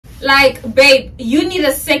Like, babe, you need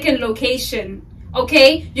a second location,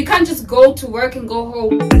 okay? You can't just go to work and go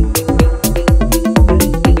home.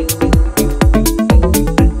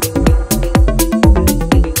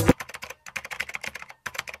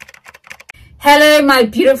 Hello my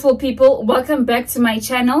beautiful people, welcome back to my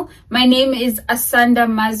channel. My name is Asanda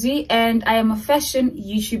Mazwi and I am a fashion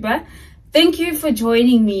YouTuber. Thank you for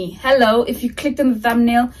joining me. Hello, if you clicked on the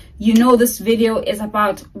thumbnail, you know this video is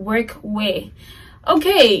about workwear.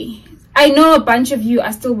 Okay, I know a bunch of you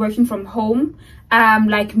are still working from home,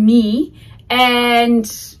 like me, and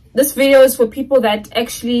this video is for people that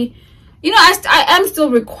actually, you know, I am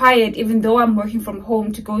still required, even though I'm working from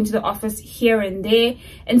home, to go into the office here and there.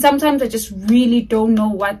 And sometimes I just really don't know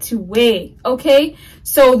what to wear. Okay,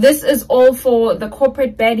 so this is all for the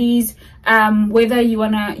corporate baddies, whether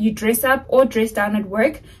you dress up or dress down at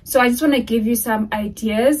work. So I just want to give you some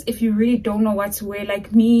ideas if you really don't know what to wear.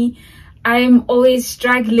 Like me, I'm always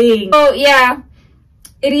struggling. So yeah,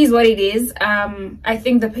 it is what it is. I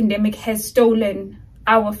think the pandemic has stolen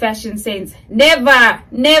our fashion sense. Never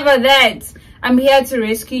that. I'm here to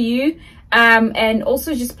rescue you, and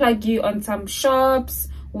also just plug you on some shops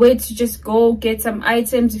where to just go get some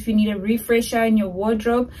items if you need a refresher in your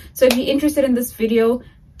wardrobe. So if you're interested in this video,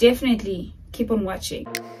 definitely keep on watching.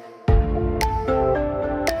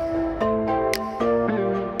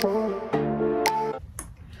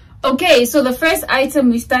 Okay, so the first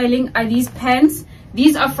item we're styling are these pants.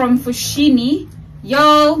 These are from Fushini.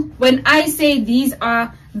 Y'all, when I say these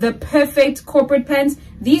are the perfect corporate pants,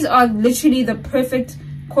 these are literally the perfect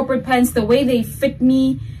corporate pants. The way they fit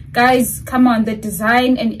me, guys, come on, the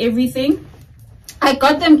design and everything. I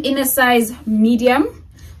got them in a size medium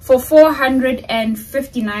for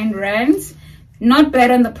 459 rands. Not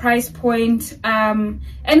bad on the price point, and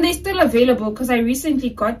they're still available because I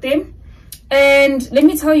recently got them. And let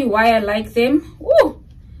me tell you why I like them. Woo!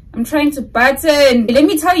 I'm trying to button. Let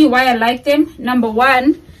me tell you why I like them. Number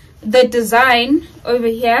one, the design over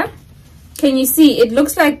here. Can you see? It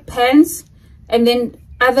looks like pants and then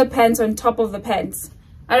other pants on top of the pants.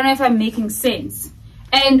 I don't know if I'm making sense.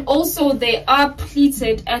 And also they are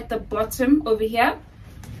pleated at the bottom over here.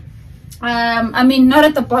 I mean, not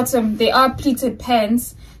at the bottom. They are pleated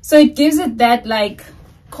pants. So it gives it that like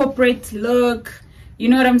corporate look. You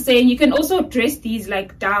know what I'm saying? You can also dress these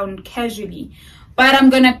like down casually. But I'm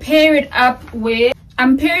gonna pair it up with,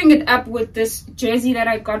 I'm pairing it up with this jersey that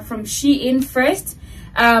I got from Shein first,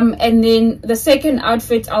 and then the second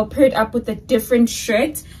outfit I'll pair it up with a different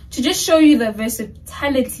shirt to just show you the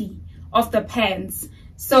versatility of the pants.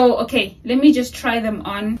 So okay, let me just try them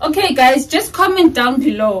on. Okay guys, just comment down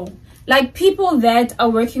below, like, people that are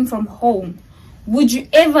working from home, would you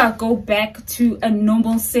ever go back to a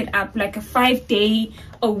normal setup, like a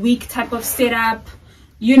 5-day-a-week type of setup?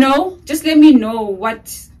 You know, just let me know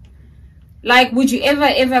what, like, would you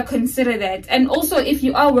ever consider that? And also, if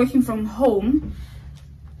you are working from home,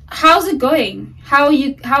 how's it going? How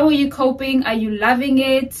are you coping? Are you loving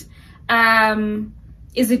it?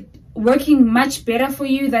 Is it working much better for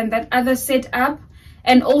you than that other setup?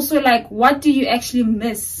 And also, like, what do you actually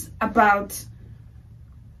miss about,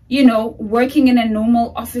 you know, working in a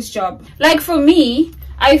normal office job? Like for me,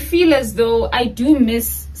 I feel as though I do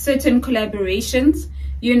miss certain collaborations,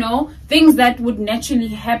 you know, things that would naturally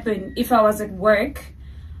happen if I was at work,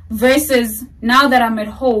 versus now that I'm at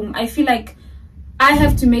home, I feel like I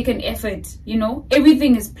have to make an effort, you know,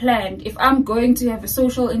 everything is planned. If I'm going to have a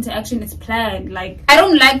social interaction, it's planned. Like, I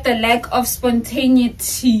don't like the lack of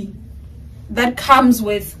spontaneity that comes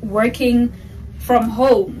with working from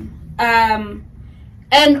home.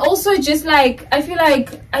 And also just like, I feel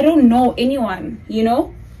like I don't know anyone, you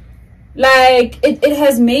know, like it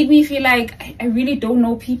has made me feel like I really don't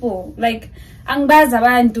know people. Like, angbazi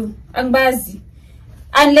abantu, angbazi,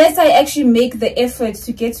 unless I actually make the effort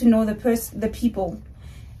to get to know the people.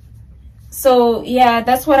 So yeah,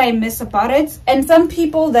 that's what I miss about it. And some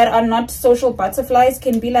people that are not social butterflies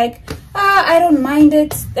can be like, I don't mind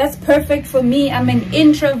it, that's perfect for me, I'm an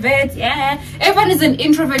introvert. Yeah, everyone is an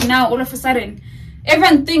introvert now. All of a sudden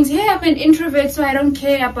everyone thinks, yeah, I'm an introvert, so I don't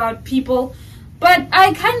care about people. But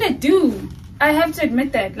I kind of do. I have to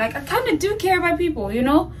admit that. Like, I kind of do care about people, you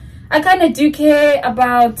know? I kind of do care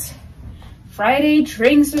about Friday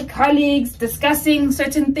drinks with colleagues, discussing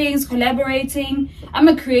certain things, collaborating. I'm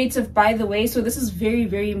a creative, by the way, so this is very,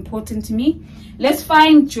 very important to me. Let's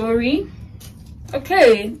find jewelry.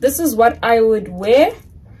 Okay, this is what I would wear.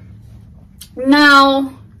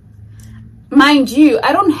 Now, mind you,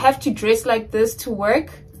 I don't have to dress like this to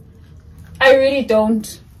work. I really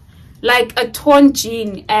don't. Like, a torn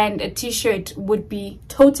jean and a t-shirt would be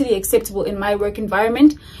totally acceptable in my work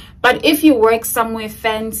environment. But if you work somewhere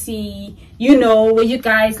fancy, you know, where you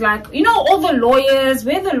guys like, you know, all the lawyers,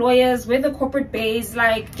 we're the corporate bays,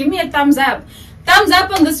 like, give me a thumbs up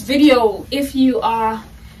on this video if you are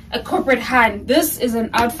a corporate hand. This is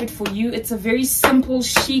an outfit for you. It's a very simple,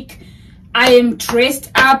 chic. I am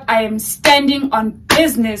dressed up, I am standing on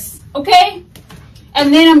business, okay?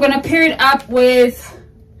 And then I'm gonna pair it up with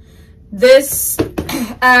this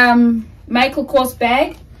Michael Kors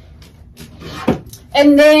bag.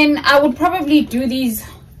 And then I would probably do these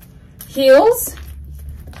heels.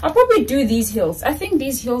 I'll probably do these heels. I think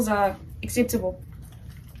these heels are acceptable.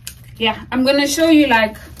 Yeah, I'm gonna show you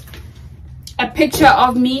like a picture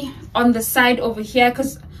of me on the side over here,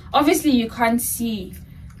 because obviously you can't see.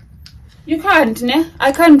 You can't, ne?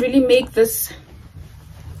 I can't really make this.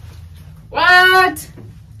 What?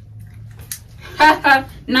 Haha,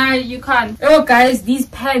 nah, you can't. Oh guys, these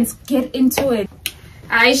pants, get into it.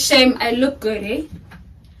 I shame, I look good, eh?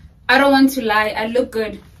 I don't want to lie, I look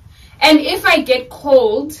good. And if I get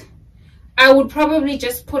cold, I would probably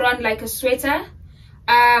just put on like a sweater.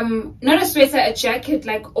 Not a sweater, a jacket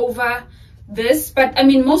like over this. But I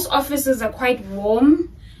mean, most offices are quite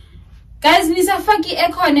warm. Guys, nisafaki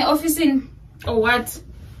aircon office in or what?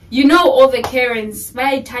 You know, all the Karens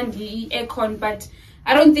buy tandy aircon, but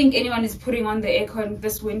I don't think anyone is putting on the aircon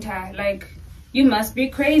this winter. Like, you must be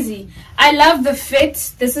crazy. I love the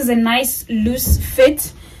fit. This is a nice loose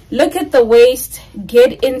fit. Look at the waist.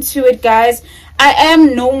 Get into it, guys. I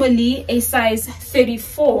am normally a size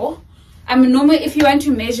 34. If you want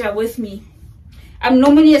to measure with me, I'm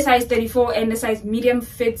normally a size 34, and the size medium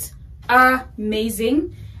fits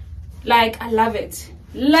amazing. Like, I love it,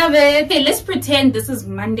 love it. Okay, let's pretend this is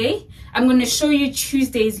Monday. I'm going to show you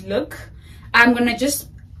Tuesday's look. I'm going to just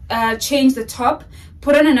change the top,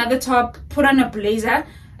 put on another top, put on a blazer,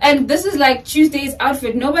 and this is like Tuesday's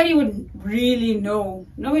outfit. Nobody would really know.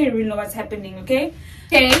 Nobody really know what's happening. Okay,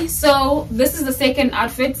 so this is the second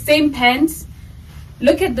outfit. Same pants.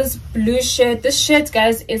 Look at this blue shirt. This shirt,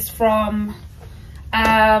 guys, is from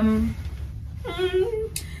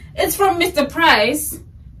it's from Mr. Price,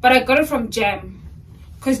 but I got it from Jam,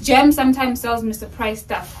 because Jam sometimes sells Mr. Price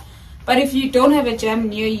stuff. But if you don't have a Jam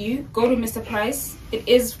near you, go to Mr. Price. It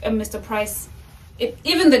is a Mr. Price.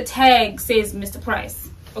 Even the tag says Mr. Price.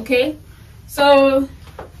 Okay, so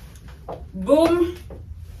boom,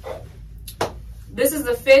 this is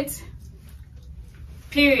the fit,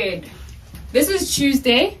 period. This is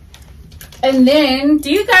Tuesday. And then,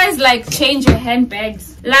 do you guys like change your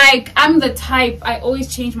handbags? Like, I'm the type, I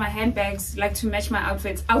always change my handbags like to match my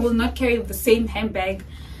outfits. I will not carry the same handbag.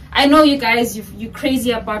 I know you guys, you're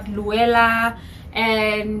crazy about Luella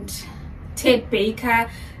and Ted Baker.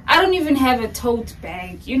 I don't even have a tote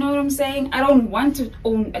bag. You know what I'm saying? I don't want to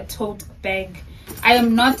own a tote bag. I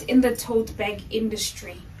am not in the tote bag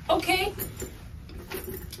industry. Okay?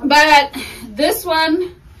 But this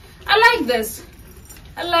one, I like this.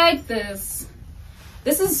 I like this.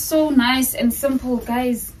 This is so nice and simple,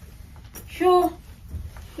 guys. Sure.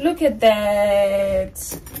 Look at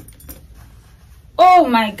that. Oh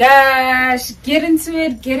my gosh. Get into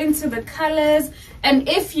it. Get into the colors. And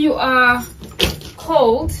if you are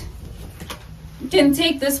cold, you can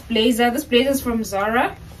take this blazer. This blazer is from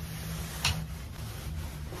Zara.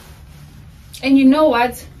 And you know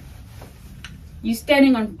what? You're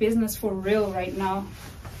standing on business for real right now.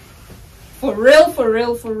 For real, for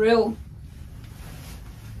real, for real.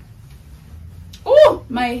 Oh,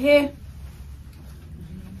 my hair.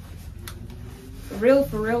 For real,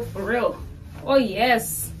 for real, for real. Oh,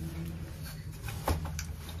 yes.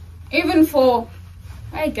 Even for,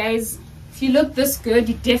 hi guys, if you look this good,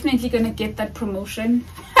 you're definitely gonna get that promotion.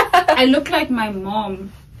 I look like my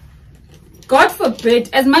mom. God forbid,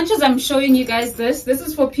 as much as I'm showing you guys this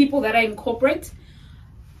is for people that are in corporate.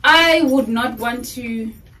 I would not want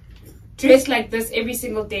to dress like this every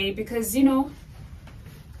single day, because you know,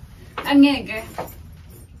 I'm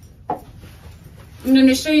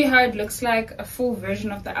gonna show you how it looks like, a full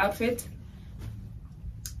version of the outfit.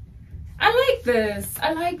 I like this.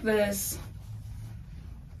 I like this.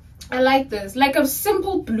 I like this. Like a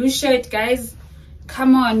simple blue shirt, guys.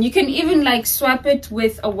 Come on, you can even like swap it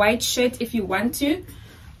with a white shirt if you want to.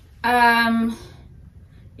 Yeah,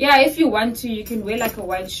 if you want to, you can wear like a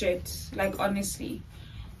white shirt, like honestly.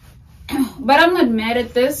 But I'm not mad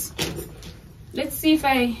at this. Let's see if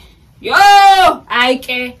I look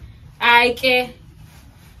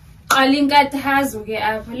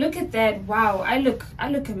at that. Wow, I look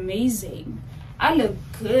amazing. I look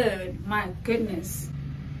good. My goodness.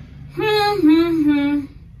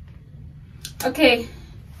 Okay,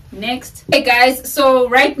 next. Hey guys, so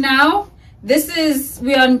right now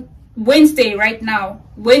we're Wednesday right now.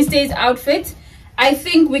 Wednesday's outfit. I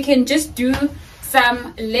think we can just do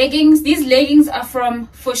some leggings. These leggings are from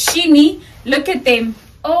Foschini. Look at them.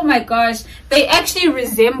 Oh my gosh. They actually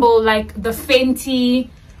resemble like the Fenty.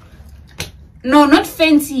 No, not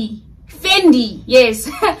Fenty. Fendi. Yes.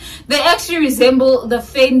 They actually resemble the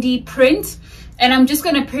Fendi print. And I'm just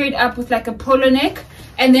going to pair it up with like a polo neck.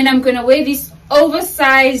 And then I'm going to wear this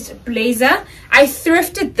oversized blazer. I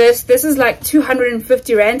thrifted this. This is like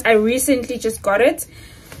 250 rand. I recently just got it.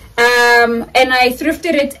 And I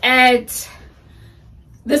thrifted it at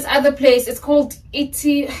this other place. It's called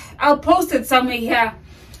Iti. I'll post it somewhere here.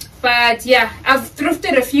 But yeah, I've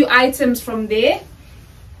thrifted a few items from there.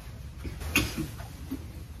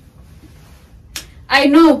 I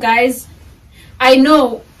know, guys. I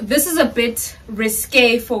know this is a bit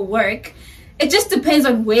risque for work. It just depends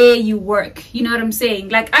on where you work. You know what I'm saying?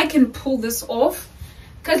 Like, I can pull this off.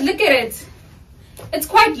 Because look at it. It's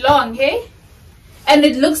quite long, hey? And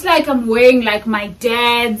it looks like I'm wearing like my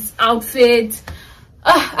dad's outfit.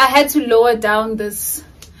 I had to lower down this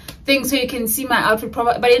thing so you can see my outfit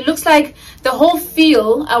proper. But it looks like the whole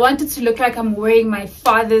feel, I want it to look like I'm wearing my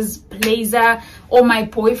father's blazer or my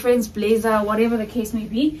boyfriend's blazer, whatever the case may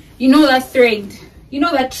be. You know that trend. You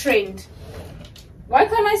know that trend. Why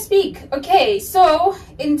can't I speak? Okay, so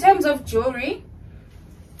in terms of jewelry.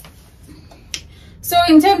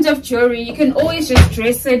 You can always just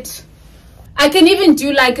dress it. I can even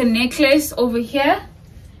do like a necklace over here.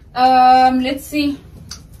 Let's see.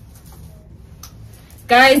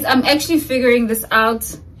 Guys, I'm actually figuring this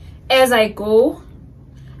out as I go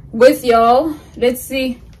with y'all. Let's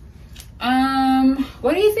see.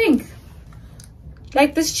 What do you think?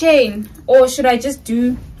 Like this chain, or should I just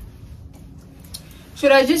do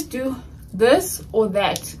this or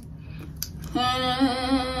that?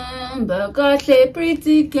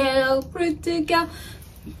 Pretty girl.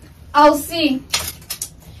 I'll see.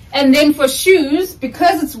 And then for shoes,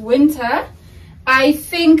 because it's winter, I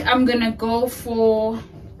think I'm gonna go for,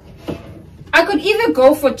 I could either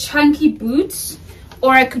go for chunky boots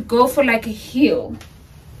or I could go for like a heel.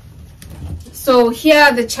 So here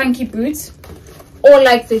are the chunky boots or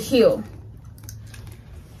like the heel.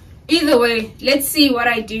 Either way, let's see what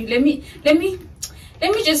I do. Let me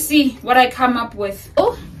just see what I come up with.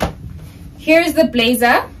 Oh, here's the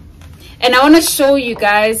blazer. And I want to show you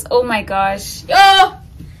guys. Oh my gosh. Oh,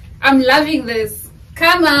 I'm loving this.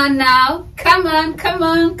 Come on now. Come on, come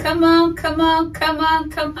on, come on, come on, come on,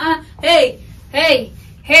 come on. Hey, hey,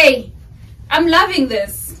 hey. I'm loving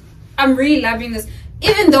this. I'm really loving this.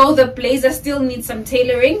 Even though the blazer still needs some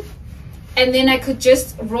tailoring. And then I could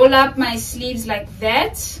just roll up my sleeves like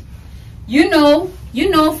that. You know,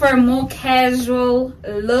 for a more casual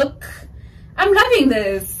look. I'm loving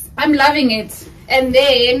this. I'm loving it. And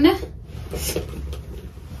then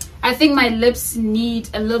I think my lips need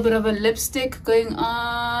a little bit of a lipstick going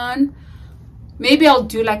on. Maybe I'll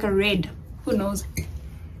do like a red. Who knows?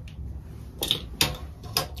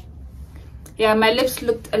 Yeah, my lips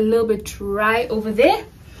looked a little bit dry over there.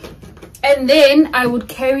 And then I would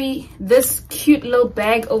carry this cute little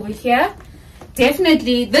bag over here.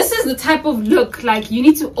 Definitely, this is the type of look, like, you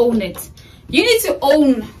need to own it. You need to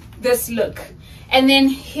own this look. And then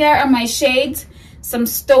here are my shades. Some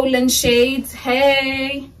stolen shades.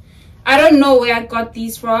 Hey, I don't know where I got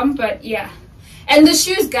these from, but yeah. And the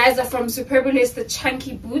shoes, guys, are from Superbalist, the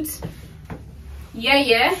chunky boots.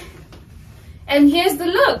 Yeah. And here's the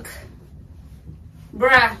look.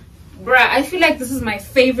 Bruh, I feel like this is my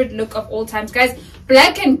favorite look of all times, guys.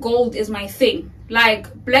 Black and gold is my thing. Like,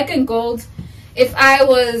 black and gold. If I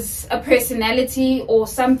was a personality or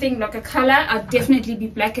something, like a color, I'd definitely be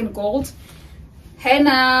black and gold. Hey,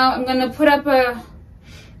 now I'm gonna put up a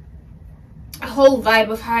whole vibe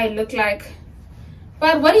of how I look like.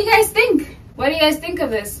 But what do you guys think? What do you guys think of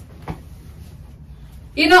this?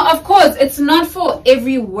 You know, of course, it's not for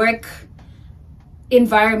every work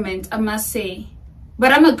environment, I must say.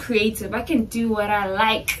 But I'm a creative. I can do what I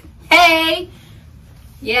like. Hey!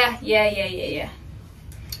 Yeah.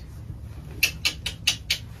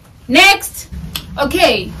 Next!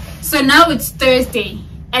 Okay, so now it's Thursday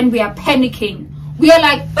and we are panicking. We are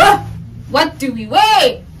like, what do we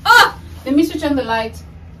wear? Let me switch on the light.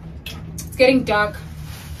 It's getting dark.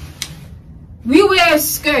 We wear a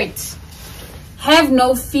skirt. Have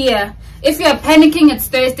no fear. If you are panicking, it's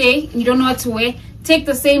Thursday and you don't know what to wear, take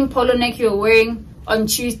the same polo neck you're wearing on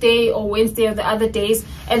Tuesday or Wednesday or the other days,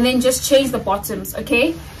 and then just change the bottoms,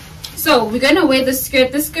 okay? So we're gonna wear the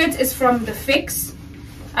skirt. This skirt is from the Fix.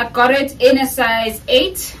 I got it in a size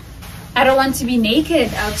 8. I don't want to be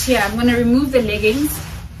naked out here. I'm gonna remove the leggings.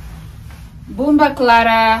 Boomba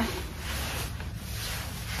Clara.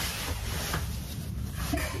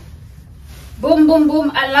 Boom, boom,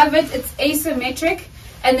 boom. I love it. It's asymmetric.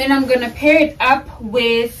 And then I'm gonna pair it up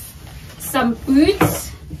with some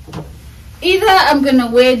boots. Either I'm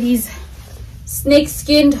gonna wear these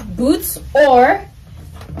snake-skinned boots, or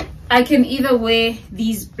I can either wear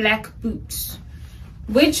these black boots.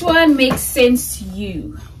 Which one makes sense to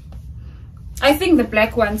you? I think the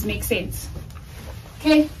black ones make sense.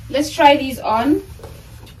 Okay, let's try these on.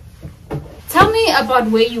 Tell me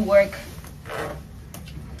about where you work.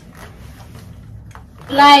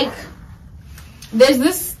 Like, there's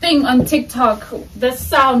this thing on TikTok, the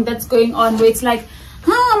sound that's going on where it's like,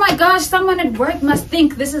 oh my gosh, someone at work must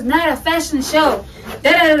think this is not a fashion show.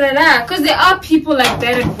 Da da da da. Because there are people like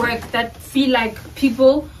that at work that feel like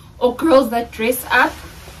people or girls that dress up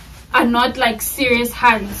are not like serious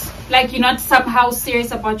hands. Like, you're not somehow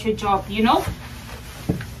serious about your job, you know?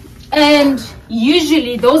 And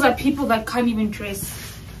usually those are people that can't even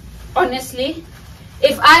dress. Honestly,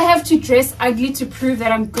 if I have to dress ugly to prove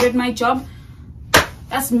that I'm good at my job,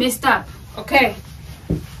 that's messed up. Okay,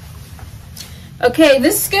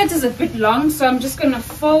 this skirt is a bit long, so I'm just gonna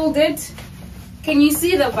fold it. Can you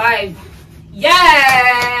see the vibe?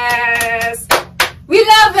 Yes, we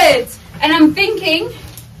love it. And I'm thinking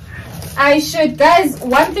I should, guys,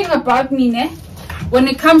 one thing about me, when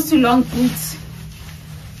it comes to long boots,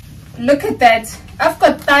 look at that. I've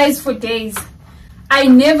got thighs for days. I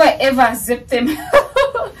never ever zip them.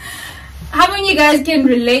 How many of you guys can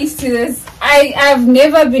relate to this? I've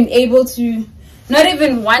never been able to, not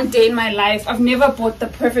even one day in my life, I've never bought the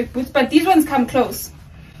perfect boots, but these ones come close.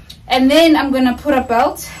 And then I'm gonna put a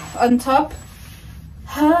belt on top.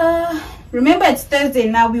 Remember, it's Thursday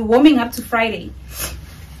now. We're warming up to Friday.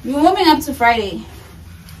 You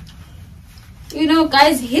know,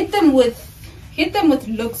 guys, hit them with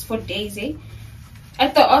looks for days, eh?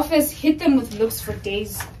 At the office, hit them with looks for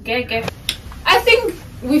days. Okay. I think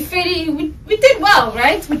we did well,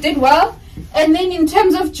 right? We did well. And then in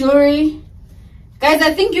terms of jewelry, guys,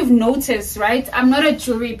 I think you've noticed, right? I'm not a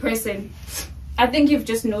jewelry person. I think you've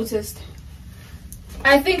just noticed.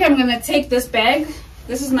 I think I'm gonna take this bag.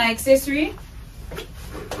 This is my accessory.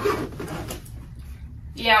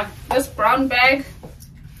 Yeah, this brown bag.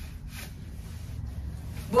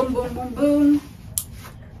 Boom, boom, boom, boom.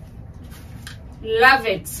 Love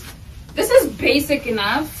it. This is basic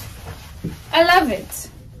enough. I love it.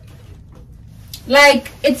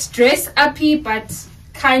 Like, it's dress uppy but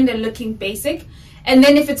kind of looking basic. And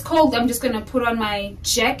then if it's cold, I'm just gonna put on my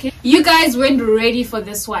jacket. You guys weren't ready for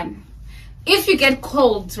this one. If you get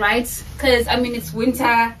cold, right? Because I mean, it's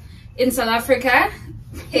winter in South Africa.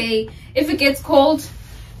 Hey, if it gets cold,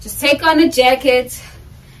 just take on a jacket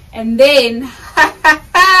and then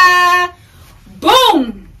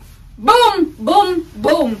boom, boom, boom,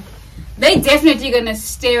 boom. They definitely gonna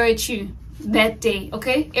stare at you that day.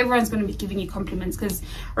 Okay, everyone's gonna be giving you compliments, because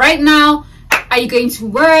right now, are you going to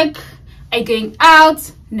work? Are you going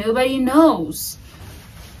out? Nobody knows.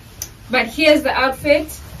 But here's the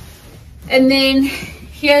outfit, and then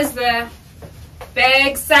here's the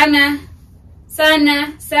bag. Sana.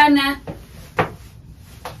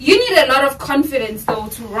 You need a lot of confidence though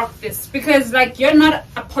to rock this, because like, you're not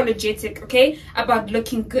apologetic, okay, about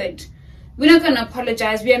looking good. We're not gonna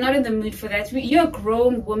apologize. We are not in the mood for that. You're a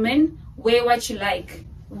grown woman. Wear what you like.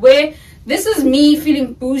 This is me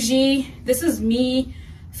feeling bougie. This is me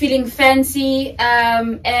feeling fancy.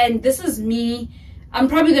 And this is me. I'm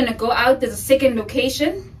probably gonna go out. There's a second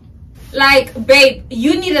location. Like, babe,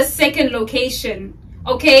 you need a second location.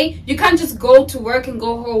 Okay, you can't just go to work and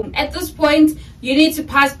go home. At this point, you need to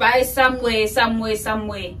pass by somewhere.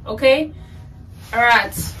 Okay, all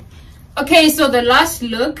right. Okay, so the last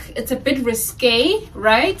look, it's a bit risque,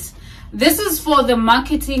 right? This is for the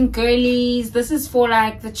marketing girlies. This is for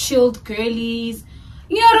like the chilled girlies.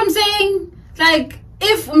 You know what I'm saying? Like,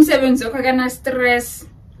 if stress,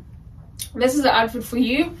 this is the outfit for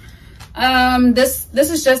you. This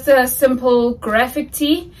is just a simple graphic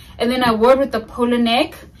tee, and then I wore it with the polo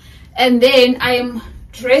neck, and then I am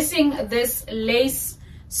dressing this lace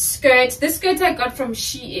skirt. This skirt I got from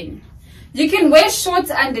Shein. You can wear shorts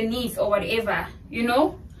underneath or whatever, you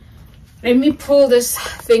know. Let me pull this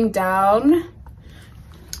thing down.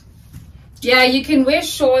 Yeah, you can wear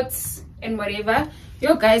shorts and whatever.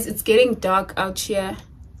 Yo guys, it's getting dark out here.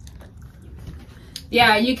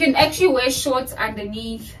 Yeah, you can actually wear shorts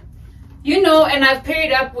underneath, you know. And I've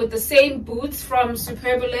paired up with the same boots from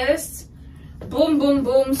Superbalist. Boom, boom,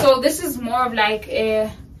 boom. So this is more of like a,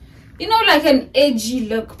 you know, like an edgy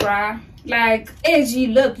look, bruh. Like, edgy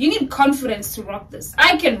look. You need confidence to rock this.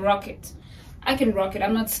 I can rock it.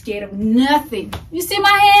 I'm not scared of nothing. You see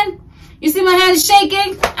my hand? You see my hand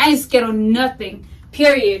shaking? I ain't scared of nothing,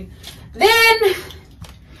 period. Then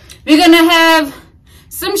we're gonna have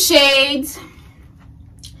some shades.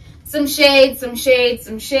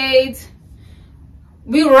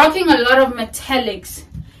 We're rocking a lot of metallics.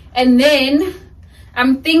 And then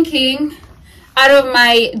I'm thinking out of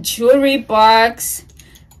my jewelry box,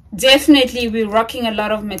 definitely we're rocking a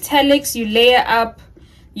lot of metallics. You layer up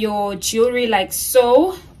your jewelry like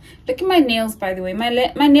so. Look at my nails, by the way. My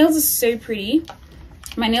nails are so pretty.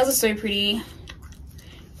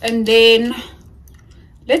 And then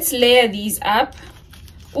let's layer these up.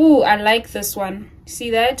 Ooh, I like this one.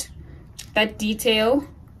 See that detail?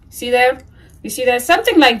 See that? You see that?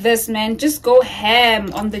 Something like this, man. Just go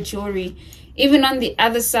ham on the jewelry. Even on the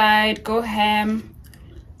other side, go ham.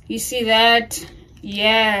 You see that?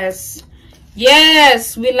 Yes,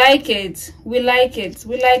 we like it. We're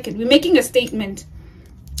making a statement.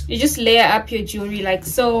 You just layer up your jewelry like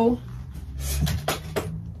so.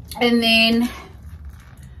 And then,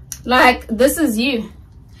 like, this is you.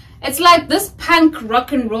 It's like this punk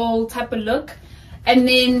rock and roll type of look. And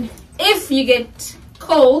then if you get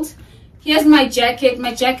cold, here's my jacket.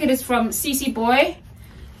 My jacket is from CC Boy.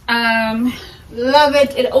 Love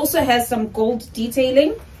it. It also has some gold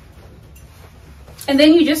detailing. And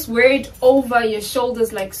then you just wear it over your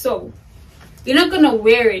shoulders like so. You're not gonna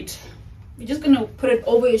wear it. You're just gonna put it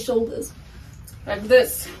over your shoulders like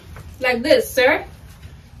this. Like this, sir.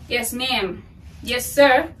 Yes, ma'am. Yes,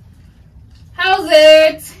 sir. How's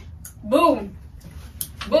it? Boom,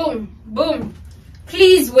 boom, boom.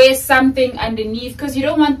 Please wear something underneath, because you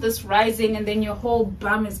don't want this rising and then your whole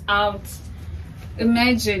bum is out.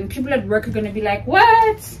 Imagine people at work are gonna be like, what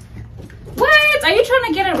are you trying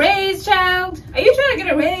to get a raise, child? Are you trying to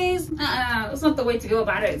get a raise? That's not the way to go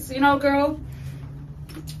about it, you know, girl.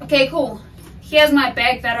 Okay, cool. Here's my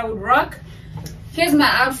bag that I would rock. Here's my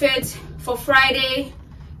outfit for Friday.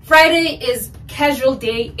 Friday is casual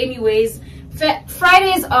day anyways.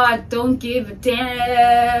 Fridays are don't give a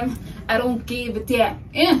damn. I don't give a damn.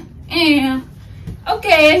 Yeah.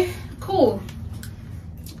 Okay, cool.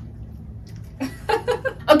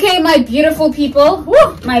 Okay, my beautiful people.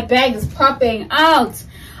 Woo, my bag is popping out.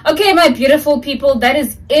 Okay, my beautiful people, that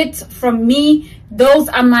is it from me. Those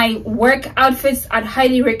are my work outfits I'd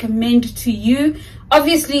highly recommend to you.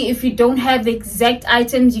 Obviously, if you don't have the exact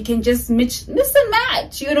items, you can just mix and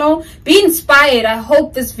match, you know. Be inspired. I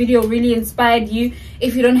hope this video really inspired you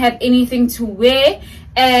if you don't have anything to wear.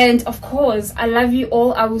 And of course, I love you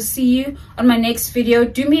all. I will see you on my next video.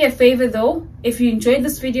 Do me a favor though, if you enjoyed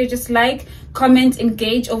this video, just like, comment,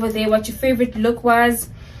 engage over there what your favorite look was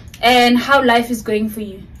and how life is going for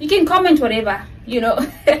you. You can comment whatever, you know.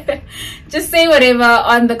 Just say whatever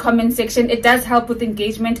on the comment section. It does help with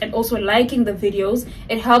engagement, and also liking the videos,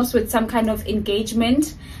 it helps with some kind of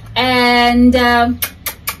engagement. And I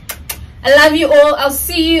love you all. I'll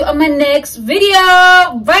see you on my next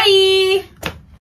video. Bye.